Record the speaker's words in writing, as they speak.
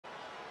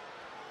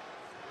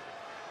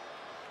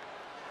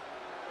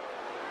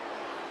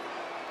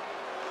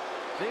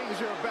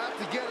Things are about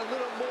to get a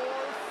little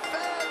more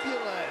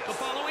fabulous. The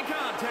following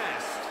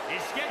contest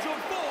is scheduled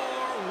for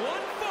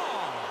one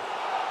fall.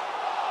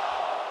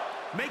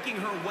 Making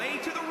her way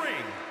to the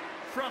ring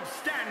from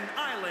Staten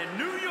Island,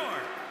 New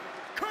York,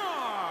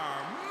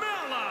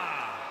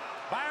 Carmella.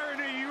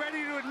 Byron, are you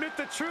ready to admit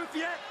the truth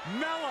yet?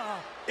 Mella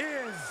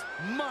is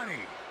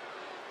money.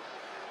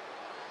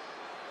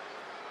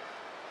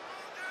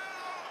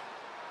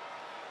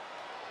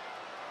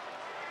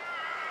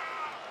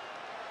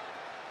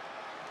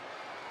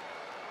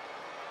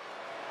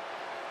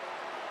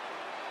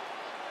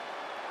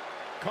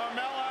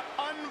 Carmella,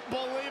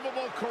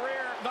 unbelievable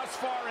career thus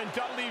far in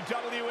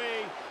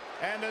WWE,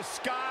 and the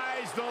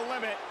sky's the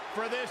limit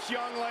for this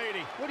young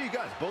lady. What are you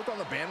guys, both on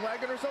the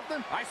bandwagon or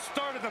something? I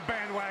started the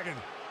bandwagon.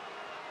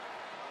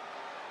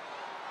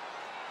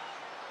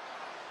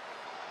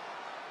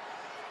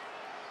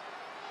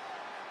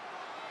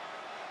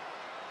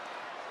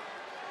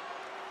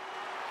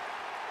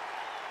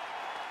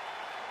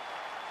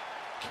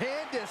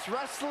 Candice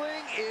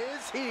Wrestling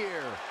is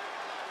here.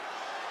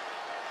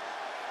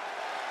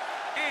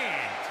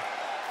 And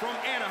from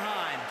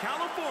Anaheim,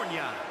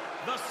 California,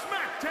 the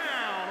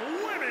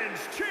Smackdown Women's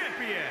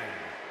Champion,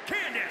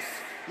 Candice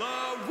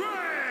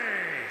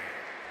LeRae.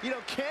 You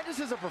know, Candice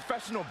is a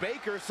professional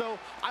baker, so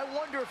I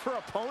wonder if her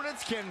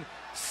opponents can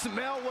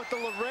smell what the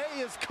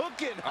LeRae is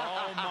cooking.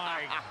 Oh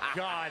my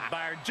God,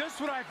 Byron,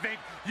 just what I think.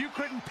 You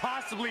couldn't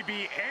possibly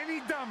be any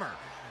dumber.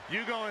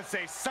 You go and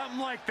say something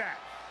like that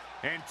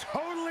and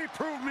totally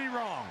prove me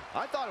wrong.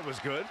 I thought it was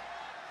good.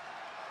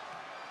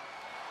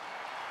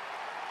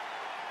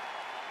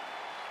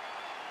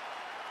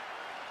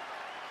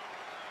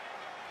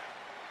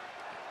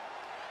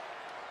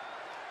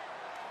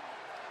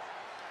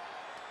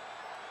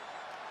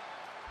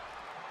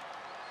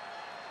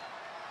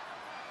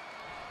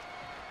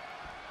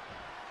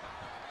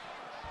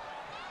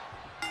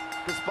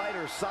 Despite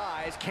her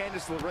size,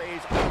 Candice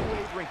LeRae's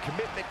unwavering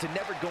commitment to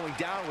never going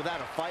down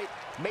without a fight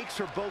makes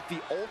her both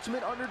the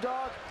ultimate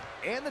underdog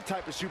and the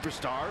type of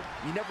superstar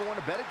you never want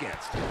to bet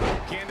against.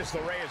 Candice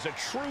LeRae is a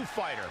true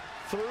fighter,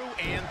 through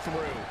and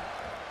through.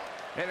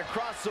 And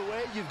across the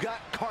way, you've got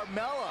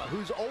Carmella,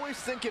 who's always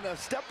thinking a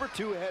step or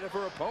two ahead of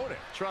her opponent.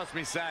 Trust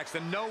me,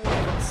 Saxton, no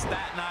one from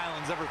Staten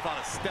Island's ever thought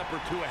a step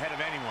or two ahead of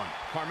anyone.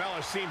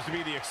 Carmella seems to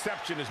be the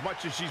exception. As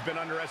much as she's been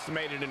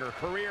underestimated in her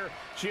career,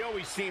 she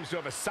always seems to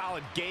have a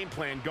solid game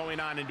plan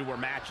going on into her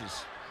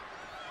matches.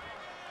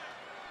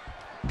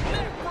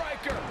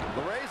 Neckbreaker!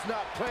 LeRae's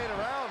not playing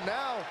around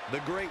now. The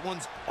great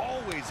ones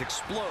always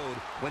explode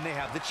when they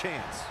have the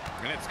chance.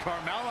 And it's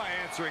Carmella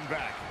answering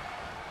back.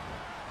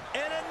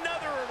 And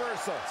another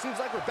reversal. Seems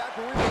like we're back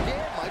where we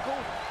began, Michael.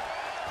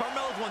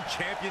 Carmella's won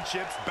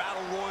championships,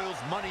 battle royals,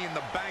 money in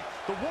the bank.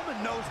 The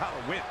woman knows how to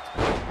win.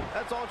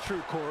 That's all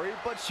true, Corey,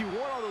 but she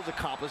won all those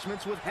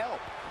accomplishments with help.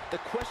 The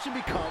question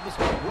becomes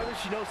whether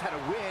she knows how to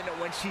win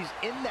when she's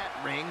in that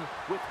ring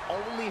with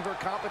only her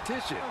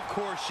competition. Of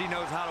course she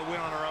knows how to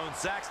win on her own,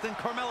 Saxton.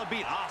 Carmella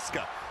beat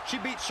Asuka. She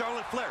beat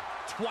Charlotte Flair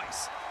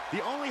twice.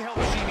 The only help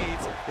she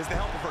needs is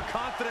the help of her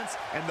confidence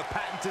and the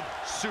patented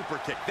super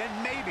kick. Then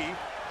maybe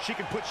she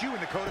can put you in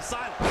the code of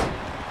silence.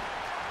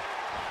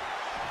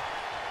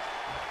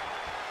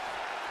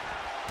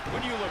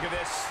 When you look at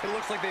this, It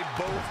looks like they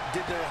both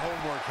did their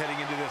homework heading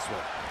into this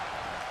one.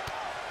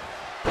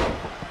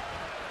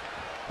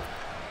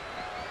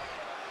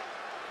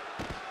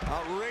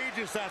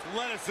 Outrageous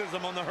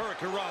athleticism on the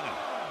Hurricanrana.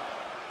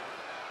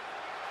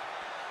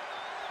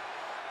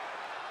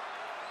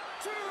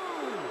 2,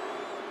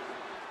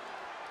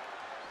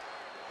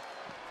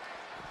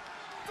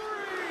 3.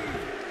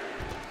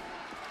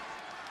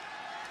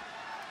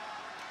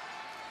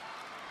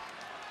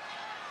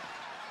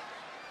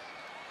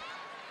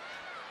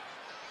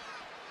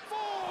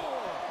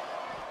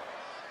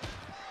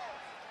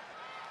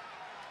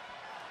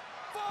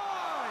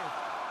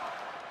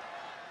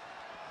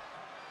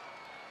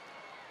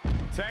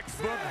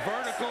 Textbook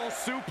vertical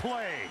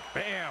suplex.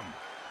 Bam.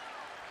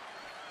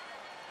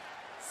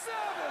 7.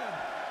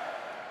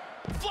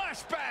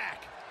 flashback.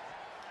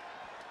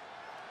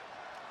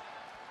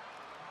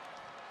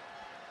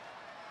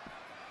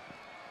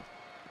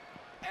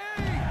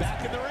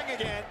 Back in the ring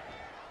again.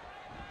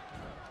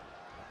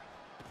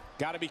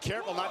 Got to be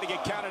careful not to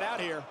get counted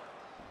out here.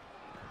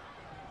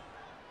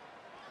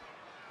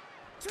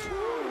 2.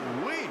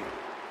 Wee.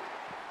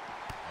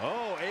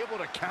 Oh, able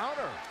to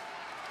counter.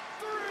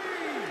 3.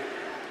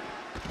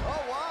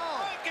 Oh,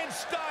 wow.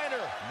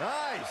 Frankensteiner.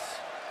 Nice.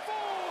 4.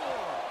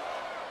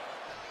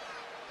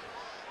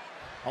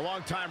 A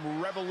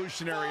longtime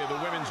revolutionary of the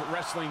women's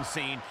wrestling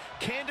scene,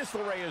 Candice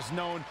LeRae is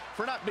known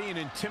for not being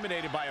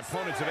intimidated by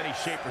opponents of any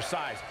shape or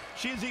size.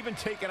 She has even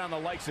taken on the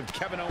likes of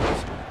Kevin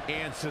Owens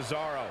and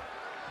Cesaro.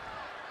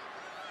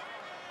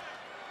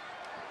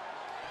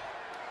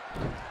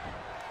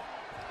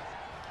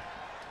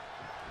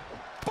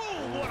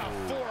 Boom, what a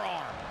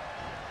forearm.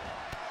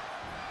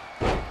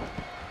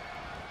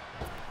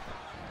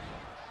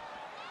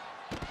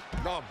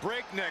 Oh,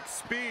 breakneck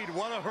speed,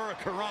 what a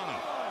Hurricanrana.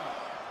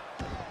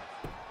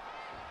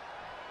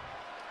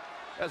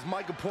 As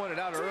Michael pointed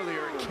out earlier,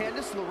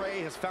 Candice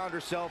LeRae has found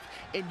herself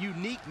in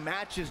unique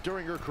matches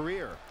during her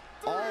career.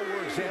 All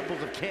were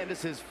examples of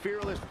Candice's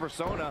fearless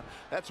persona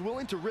that's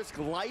willing to risk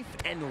life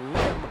and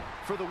limb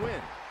for the win.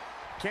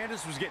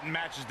 Candice was getting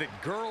matches that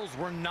girls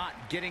were not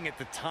getting at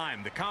the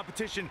time. The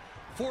competition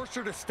forced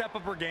her to step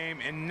up her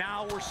game, and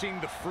now we're seeing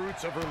the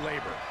fruits of her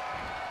labor.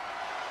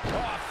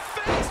 Oh,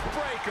 face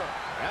breaker!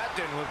 That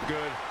didn't look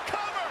good.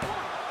 Cover!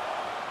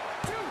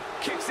 1,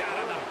 2, kicks out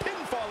on the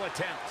pinfall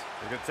attempt.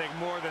 It could take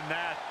more than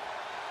that.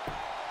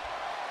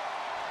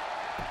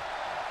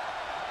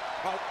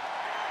 Oh.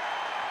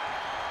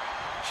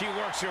 She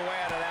works her way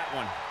out of that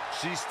one.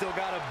 She's still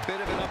got a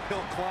bit of an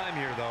uphill climb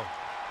here, though.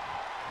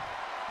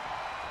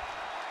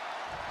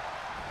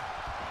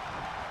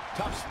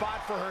 Tough spot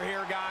for her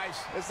here, guys.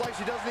 It's like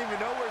she doesn't even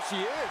know where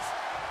she is.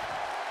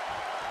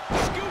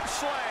 Scoop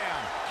slam.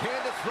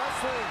 Candice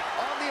wrestling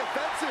on the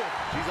offensive.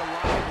 She's a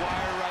live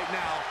wire right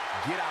now.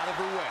 Get out of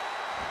her way.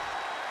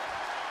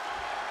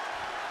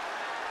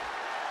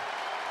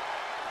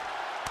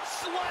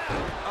 Slap.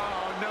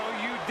 Oh, no,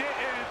 you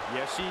didn't.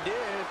 Yes, she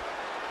did.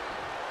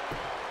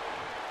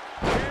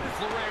 Candice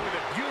LeRae with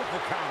a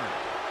beautiful counter.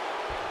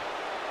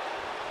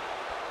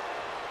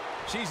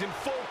 She's in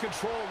full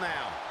control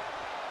now.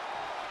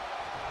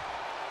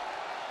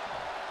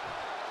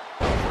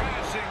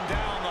 Crashing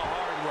down the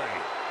hard way.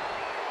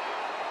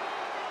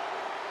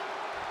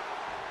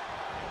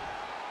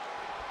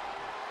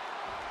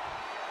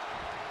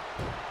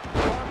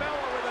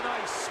 Carmella with a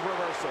nice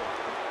reversal.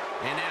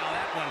 And now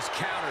that one's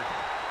countered.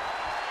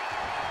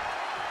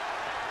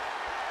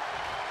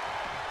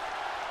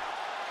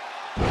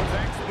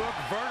 Textbook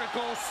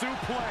vertical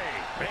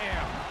suplex.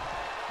 Bam.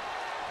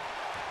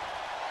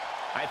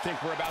 I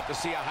think we're about to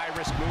see a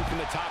high-risk move from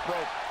the top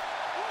rope.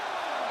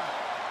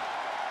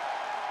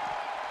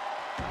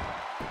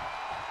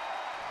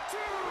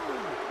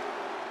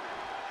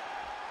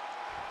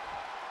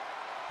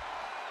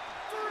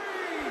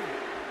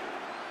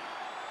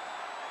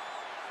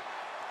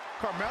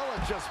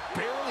 Carmella just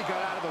barely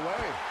got out of the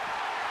way.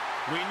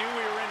 We knew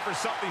we were in for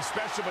something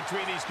special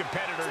between these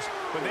competitors,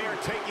 but they are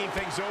taking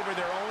things over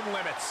their own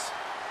limits.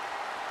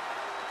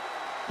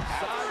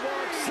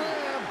 Sidewalk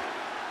slam.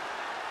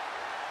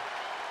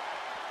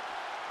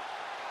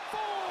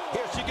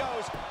 Here she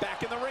goes,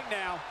 back in the ring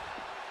now.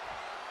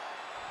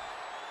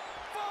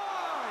 5,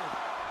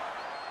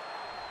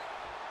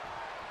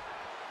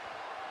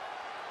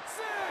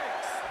 6.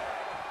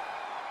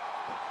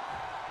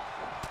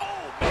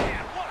 Oh,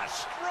 man, what a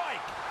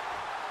strike!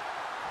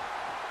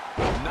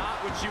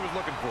 Not what she was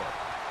looking for.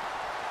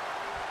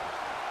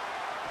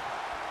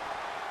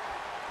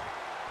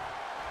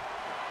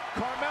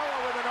 Carmella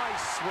with a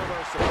nice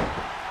reversal.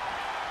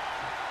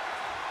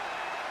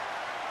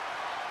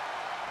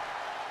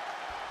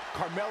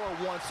 Carmella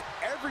wants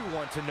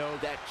everyone to know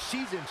that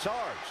she's in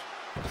charge.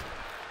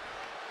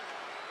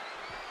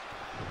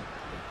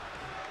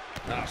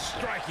 A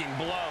striking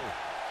blow.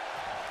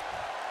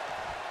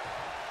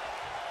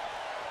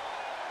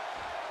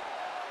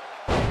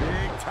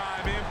 Big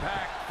time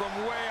impact from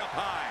way up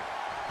high.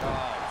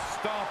 Oh,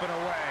 stomping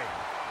away.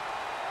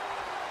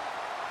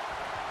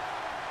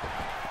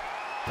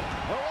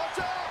 Oh, watch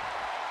out!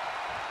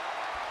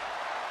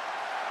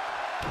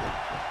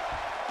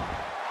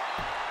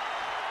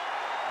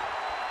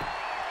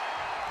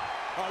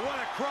 Oh, what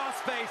a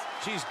crossface.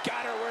 She's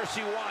got her where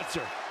she wants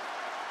her.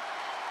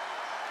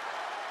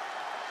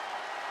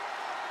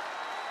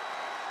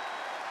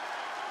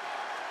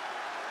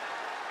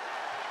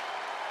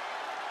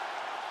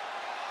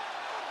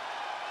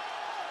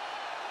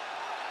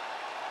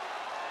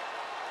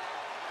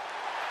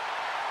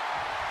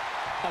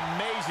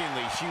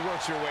 Amazingly, she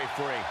works her way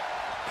free.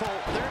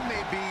 Cole, there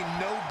may be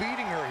no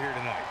beating her here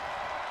tonight.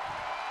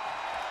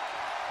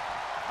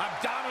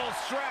 Abdominal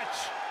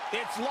stretch.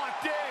 It's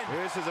locked in.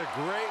 This is a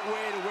great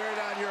way to wear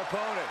down your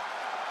opponent.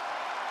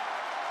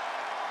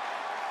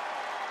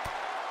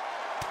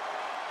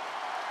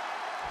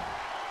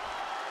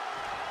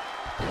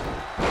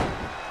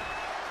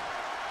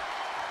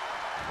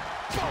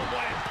 Oh,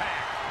 what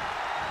impact.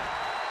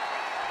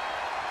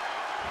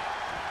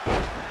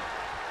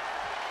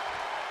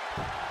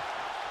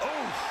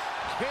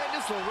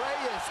 Candice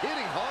LeRae is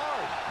hitting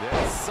hard.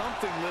 There's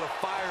something lit a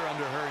fire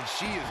under her, and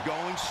she is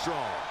going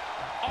strong.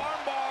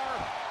 Armbar.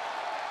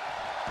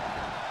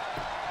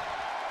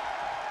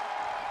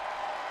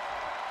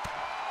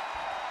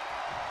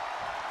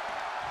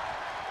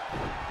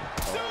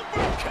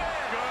 Super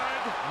kick.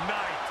 Good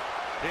night.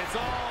 It's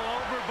all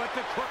over but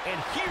the crook. And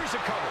here's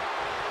a cover.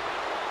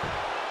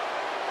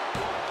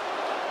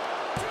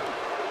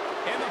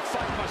 And the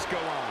fight must go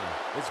on.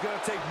 It's going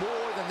to take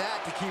more than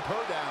that to keep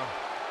her down.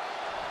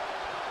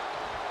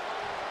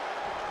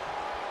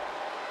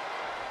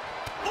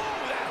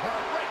 Ooh, that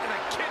hurt right to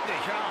the kidney.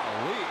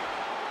 Golly.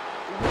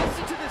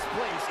 Listen to this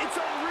place. It's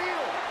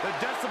unreal. The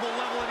decibel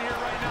level in here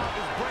right now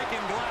is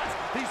breaking glass.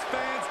 These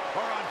fans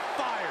are on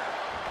fire.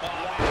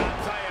 Wow,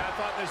 I'll tell you, I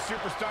thought this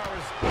superstar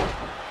was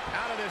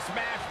out of this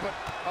match, but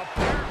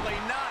apparently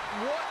not.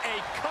 What a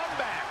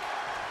comeback.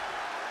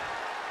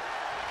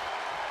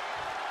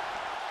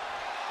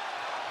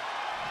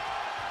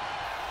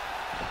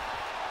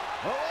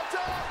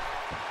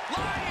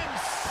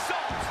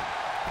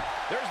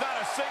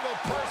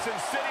 person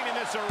sitting in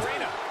this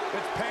arena.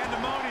 It's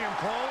pandemonium,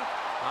 Cole.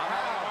 I'm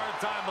having a hard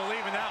time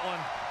believing that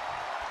one.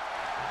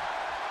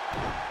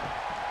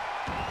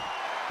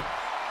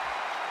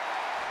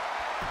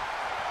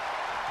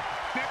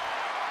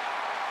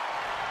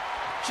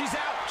 She's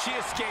out. She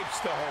escapes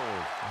the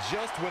hold.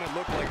 Just when it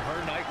looked like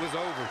her night was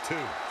over,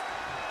 too.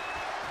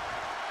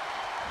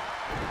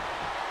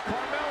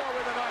 Carmella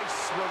with a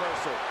nice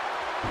reversal.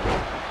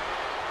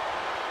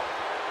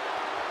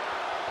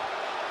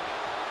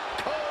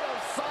 Code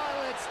of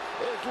silence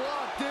is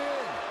locked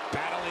in.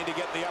 Battling to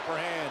get the upper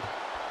hand.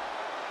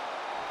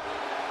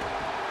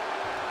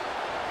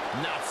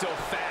 Not so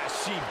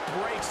fast. She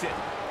breaks it.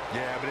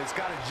 Yeah, but it's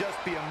got to just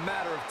be a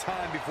matter of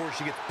time before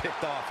she gets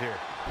picked off here.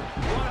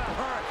 What a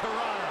hurricane.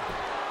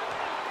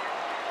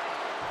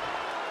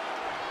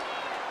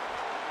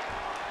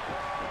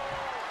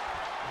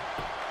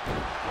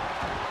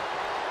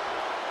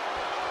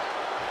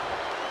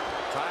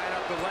 Tying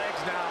up the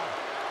legs now.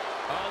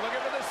 Oh,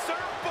 looking for the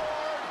surfboard.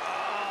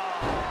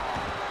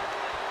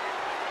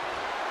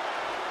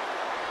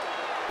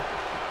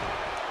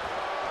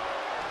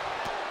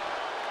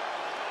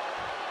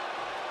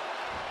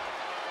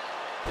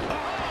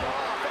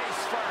 Oh,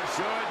 face first.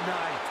 Good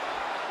night.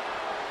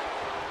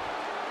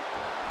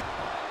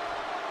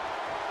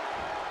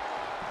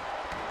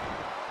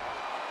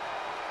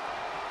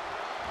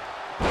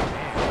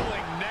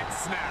 Rolling neck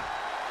snap.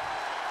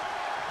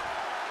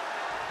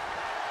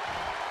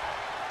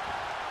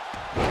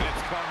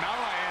 It's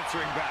Carmella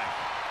answering back.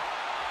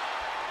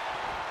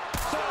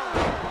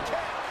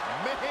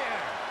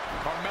 Man.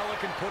 Carmella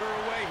can put her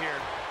away here.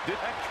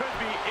 That could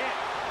be it.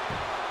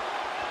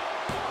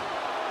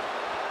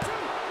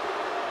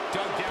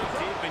 Dug down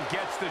deep and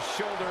gets the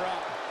shoulder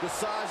up. The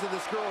size of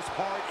this girl's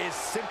heart is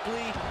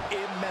simply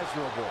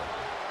immeasurable.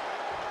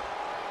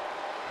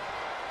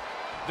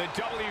 The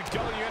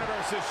WWE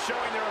Universe is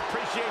showing their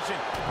appreciation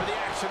for the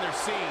action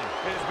they're seeing.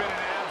 It has been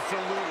an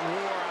absolute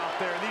war out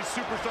there. These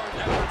superstars'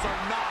 efforts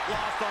are not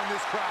lost on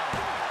this crowd.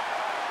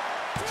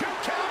 2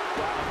 count.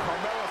 Wow,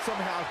 Carmella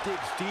somehow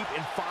digs deep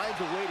and finds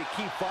a way to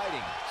keep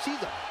fighting.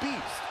 She's a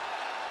beast.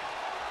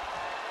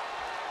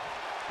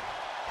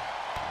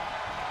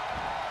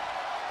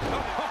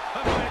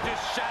 I might have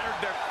just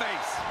shattered their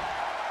face.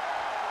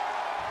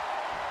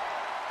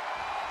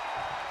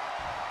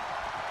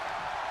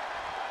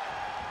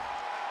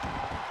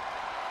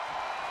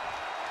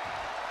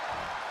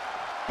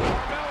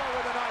 Carmella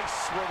with a nice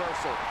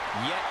reversal.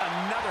 Yet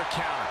another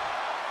counter.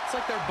 It's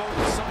like they're both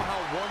somehow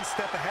one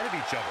step ahead of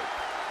each other.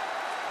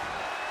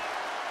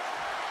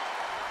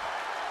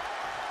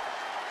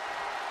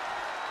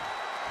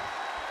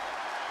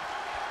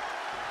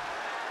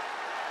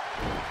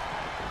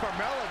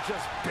 Carmella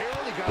just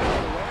barely got out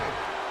of the way.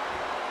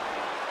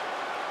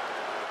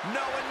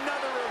 No,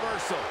 another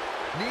reversal.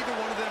 Neither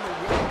one of them are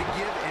willing to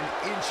give an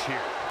inch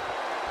here.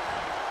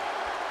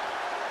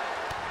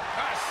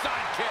 A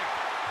side kick.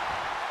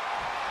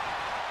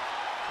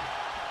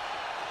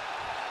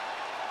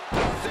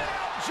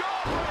 Sit-out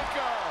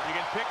jawbreaker. You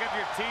can pick up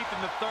your teeth in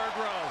the third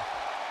row.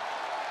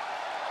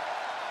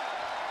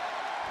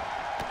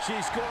 She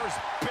scores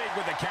big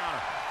with the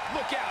counter.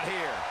 Look out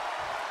here.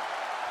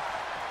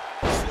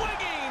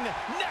 Swinging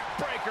neck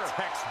breaker.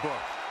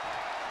 Textbook.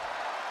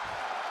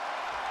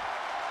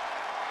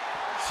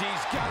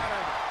 She's got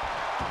her.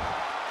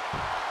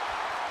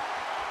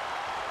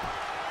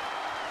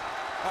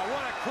 Oh,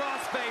 what a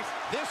crossface.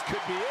 This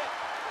could be it.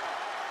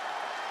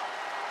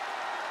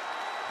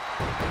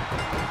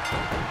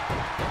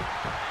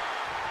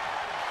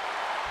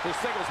 This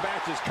singles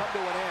match has come to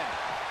an end.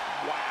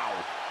 Wow.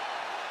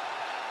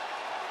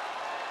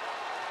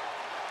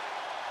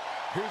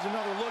 Here's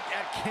another look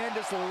at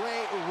Candice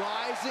LeRae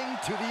rising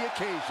to the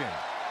occasion.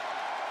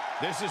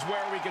 This is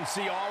where we can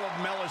see all of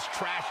Mella's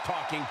trash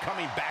talking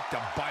coming back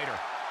to bite her.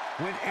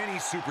 When any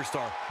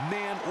superstar,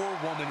 man or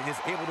woman, is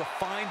able to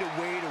find a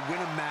way to win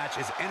a match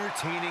as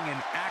entertaining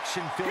and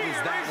action-filled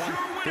as that one,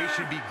 they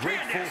should be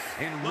grateful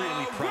and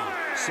really proud.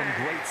 Some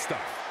great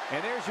stuff.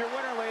 And there's your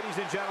winner, ladies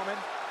and gentlemen.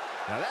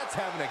 Now that's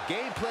having a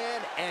game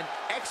plan and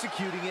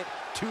executing it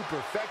to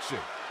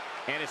perfection.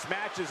 And it's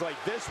matches like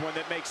this one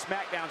that make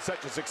Smackdown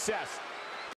such a success.